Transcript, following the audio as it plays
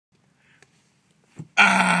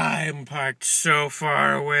I'm parked so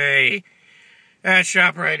far away. That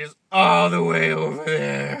ShopRite is all the way over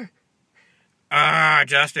there.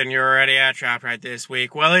 Justin, you're already at ShopRite this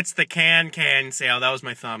week. Well, it's the can sale. That was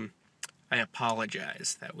my thumb. I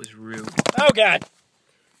apologize. That was rude. Oh, God.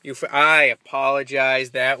 I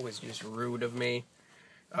apologize. That was just rude of me.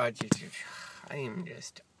 I am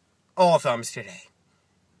just all thumbs today.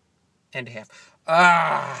 And a half.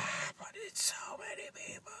 But it's so many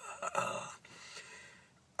people.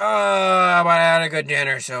 But I had a good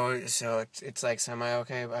dinner, so it's like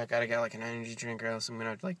semi-okay. But I gotta get like an energy drink or else I'm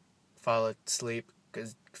gonna like fall asleep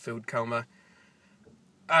because food coma.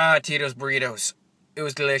 Tito's burritos. It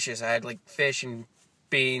was delicious. I had like fish and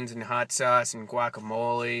beans and hot sauce and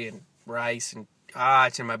guacamole and rice and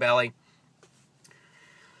it's in my belly.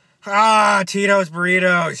 Tito's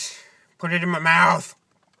burritos. Put it in my mouth.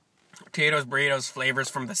 Tito's burritos, flavors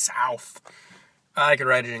from the South. I could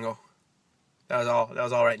write a jingle. That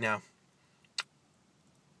was all right now.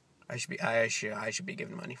 I should be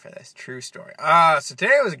given money for this. True story. So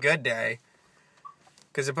today was a good day.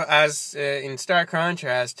 Because as in stark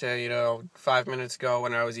contrast to, 5 minutes ago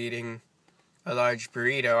when I was eating a large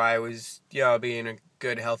burrito, I was, being a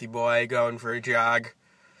good healthy boy, going for a jog.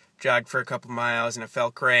 Jogged for a couple miles and it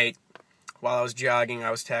felt great. While I was jogging, I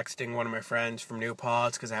was texting one of my friends from New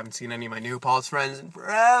Paltz because I haven't seen any of my New Paltz friends in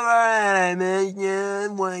forever. And I miss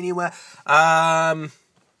you, anyway. I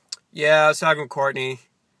was talking with Courtney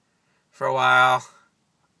for a while.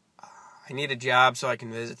 I need a job so I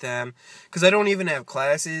can visit them. Because I don't even have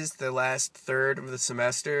classes the last third of the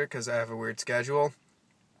semester because I have a weird schedule.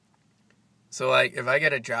 So, like, if I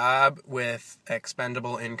get a job with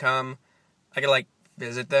expendable income, I could,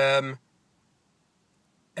 visit them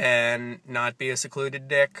and not be a secluded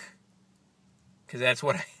dick. Because that's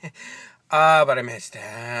what but I missed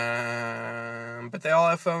them. But they all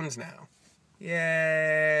have phones now.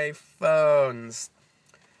 Yay, phones.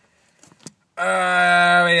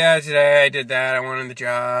 Today I did that. I went on the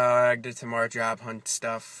jog, did some more job hunt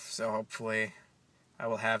stuff. So hopefully I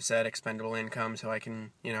will have said expendable income so I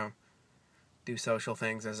can, do social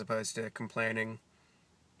things as opposed to complaining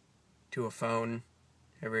to a phone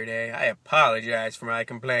every day. I apologize for my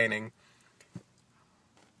complaining.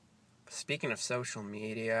 Speaking of social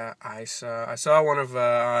media, I saw one of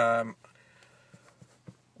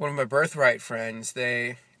my birthright friends.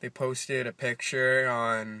 They posted a picture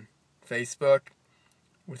on Facebook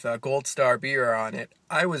with a Gold Star beer on it.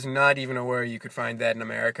 I was not even aware you could find that in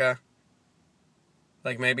America.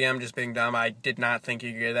 Maybe I'm just being dumb. I did not think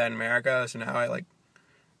you could get that in America, so now I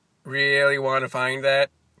really want to find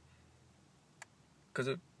that.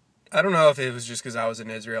 Because I don't know if it was just because I was in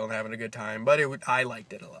Israel and having a good time, but I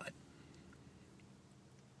liked it a lot.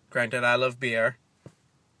 Granted, I love beer.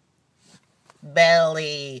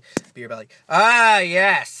 Belly. Beer belly.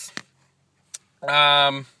 Yes.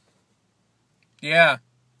 Yeah.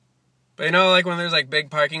 But when there's big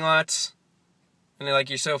parking lots and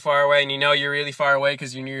you're so far away and you're really far away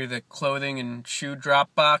because you're near the clothing and shoe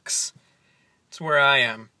drop box. It's where I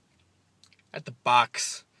am. At the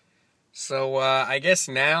box. So, I guess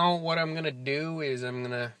now what I'm going to do is I'm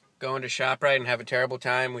going to go into ShopRite and have a terrible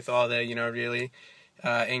time with all the, really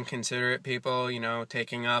inconsiderate people,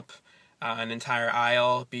 taking up an entire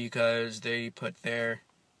aisle because they put their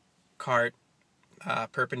cart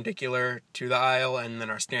perpendicular to the aisle and then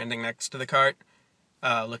are standing next to the cart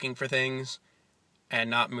looking for things and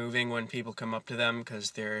not moving when people come up to them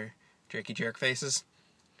because they're jerky jerk faces.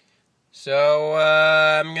 So,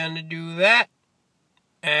 I'm going to do that.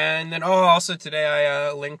 And then, also today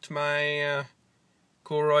I linked my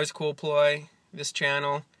Cool Roy's Cool Ploy, this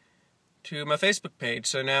channel, to my Facebook page.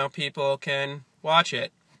 So now people can watch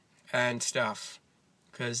it and stuff.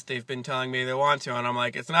 Because they've been telling me they want to. And I'm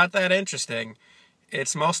like, it's not that interesting.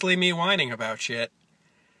 It's mostly me whining about shit.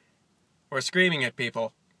 Or screaming at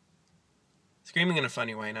people. Screaming in a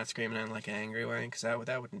funny way, not screaming in an angry way. Because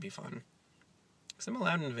that wouldn't be fun. Because I'm a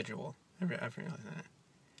loud individual. I've realized that.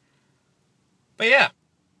 But yeah.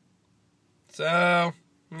 So, I'm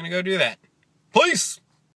going to go do that. Peace!